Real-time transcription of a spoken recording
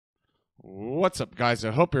What's up, guys?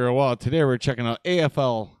 I hope you're well. Today we're checking out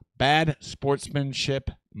AFL Bad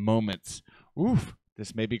Sportsmanship Moments. Oof,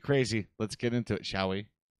 this may be crazy. Let's get into it, shall we?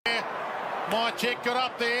 My check got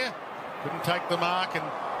up there. Couldn't take the mark, and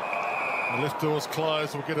the left door's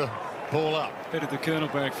closed. We'll get a ball up. Headed the Colonel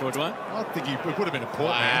back for it, right? I think it would have been a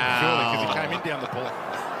port man, surely, because he came in down the port.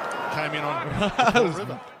 Came in on the Port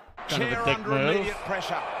River. Kind of a dick under move. immediate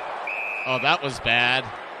pressure. Oh, that was bad.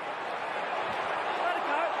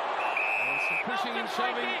 Pushing and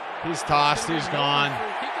shoving. He's tossed. He's gone.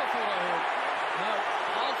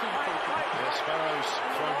 Sparrow's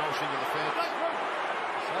thrown motion to the fence.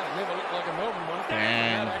 It never looked like a Melbourne one.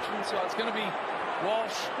 Dang. Action, so it's going to be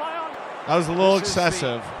Walsh. That was a little This is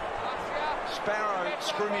excessive. Sparrow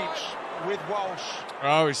scrimmage with Walsh.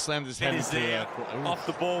 Oh, he slammed his head He's into there the... off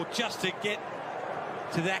the ball just to get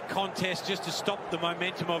to that contest, just to stop the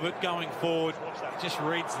momentum of it going forward. Just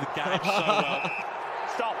reads the game so well.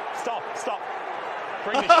 Stop.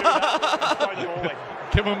 Bring the shoe back and throw the ball in.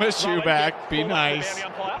 Give him his shoe Rolling, back. yeah, Be forward nice. to the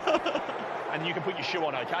umpire, and you can put your shoe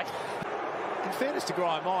on, okay? In fairness to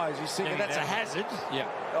Graham Myers, he's thinking that's a hazard. Yeah.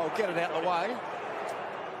 Oh, get it out of the way.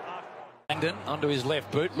 Langdon onto his left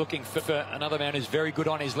boot, looking for another man who's very good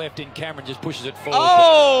on his left in Cameron, just pushes it forward.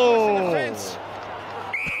 Oh!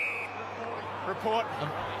 Report.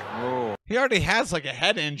 He already has like a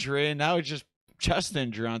head injury, and now he's just chest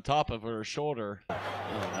injury on top of her shoulder.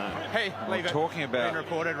 Hey, leave it. Talking about Been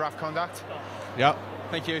reported, rough conduct. Yep.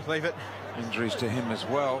 Thank you, leave it. injuries to him as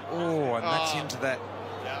well. Oh, and that's into that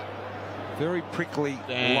very prickly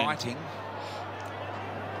Damn. lighting.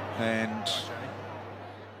 And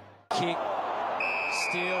Kick,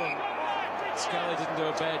 steal, and Scully didn't do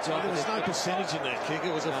a bad job. There was no percentage in that kick.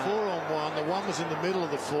 It was a 4-on-1. The one was in the middle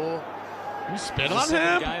of the floor. You spit on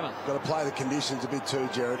him? Gamer. Got to play the conditions a bit too,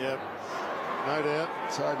 Jared. Yep. No doubt.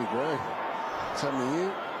 So I'd agree. Something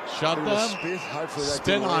you. Shut Bit of a them. spit. Hopefully they Spit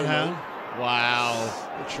didn't on land him. Wow.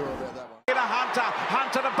 Not sure about that one. Get a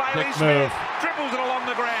Hunter to Bailey Quick Smith. move. Dribbles it along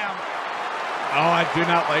the ground. Oh, I do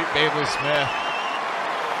not like Bailey Smith.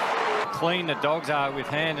 Clean the Dogs are with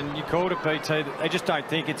hand, and you called it, PT. They just don't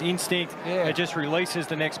think it's instinct. Yeah. It just releases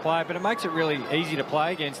the next player, but it makes it really easy to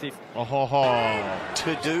play against if Oh, ho, ho.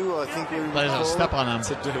 To do, I think we would There's a call step it. on him.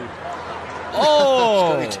 To do.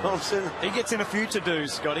 Oh! Scotty Thompson. he gets in a few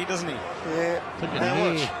to-dos, Scotty, doesn't he? Yeah. Took a Now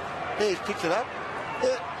knee. watch. Yeah, he's picked it up.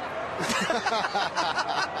 Yeah.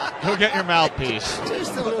 Go get your mouthpiece.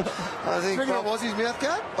 Just a little. I think Thinking Bob, it was his mouth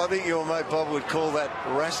guard? I think your mate Bob would call that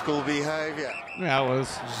rascal behaviour. That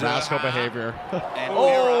was rascal behavior. And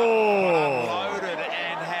Oh! loaded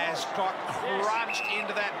and has got crunched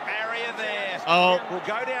into that barrier there. Oh. We'll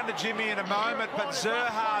go down to Jimmy in a moment, but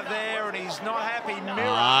Zerha there, and he's not happy. Mirror.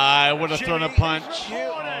 I would have thrown a Jimmy, punch. You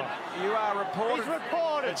are reported. He's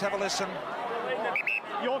reported. Let's have a listen.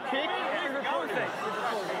 Your kick.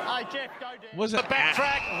 Hey, Jeff, go down. Was The it back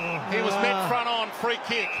track. He was met front on. Free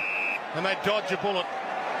kick. And they dodge a bullet.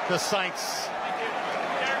 The Saints.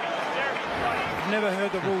 I've never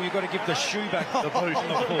heard the rule, you've got to give the shoe back, the boot on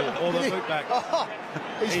the floor, or the boot back.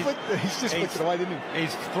 He's just flicked it away, didn't he?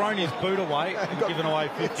 He's thrown his boot away and given away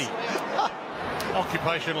 50.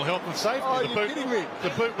 Occupational health and safety. Oh, the you're boot. kidding me. The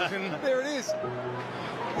boot was in. There it is.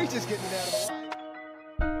 He's just getting it out of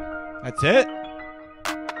the way. That's it?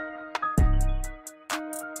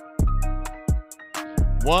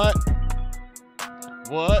 What?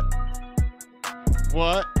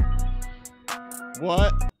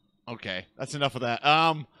 Okay, that's enough of that.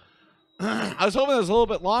 I was hoping it was a little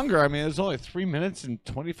bit longer. I mean, it was only 3 minutes and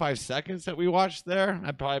 25 seconds that we watched there.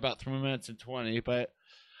 I'd probably about 3 minutes and 20, but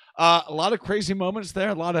a lot of crazy moments there.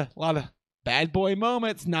 A lot of bad boy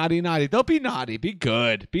moments. Naughty. Don't be naughty. Be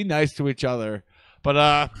good. Be nice to each other.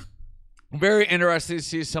 But very interesting to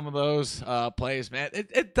see some of those plays, man.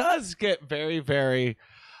 It does get very, very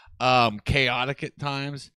chaotic at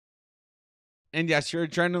times. And yes, your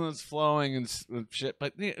adrenaline's flowing and shit,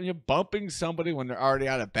 but you're bumping somebody when they're already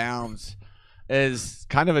out of bounds is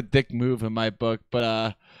kind of a dick move in my book.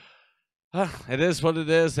 But it is what it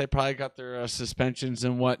is. They probably got their suspensions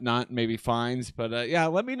and whatnot, maybe fines. But yeah,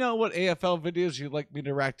 let me know what AFL videos you'd like me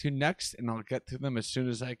to react to next, and I'll get to them as soon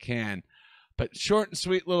as I can. But short and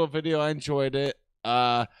sweet little video. I enjoyed it.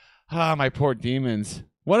 My poor Demons.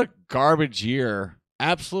 What a garbage year.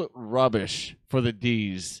 Absolute rubbish for the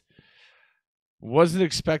D's. Wasn't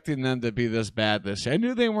expecting them to be this bad this year. I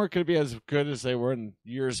knew they weren't going to be as good as they were in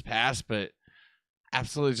years past, but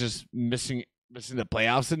absolutely just missing the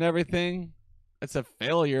playoffs and everything. It's a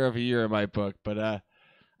failure of a year in my book. But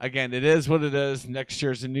again, it is what it is. Next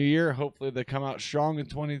year's a new year. Hopefully they come out strong in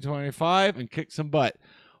 2025 and kick some butt.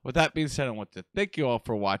 With that being said, I want to thank you all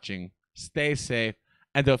for watching. Stay safe,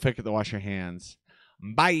 And don't forget to wash your hands.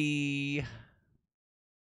 Bye.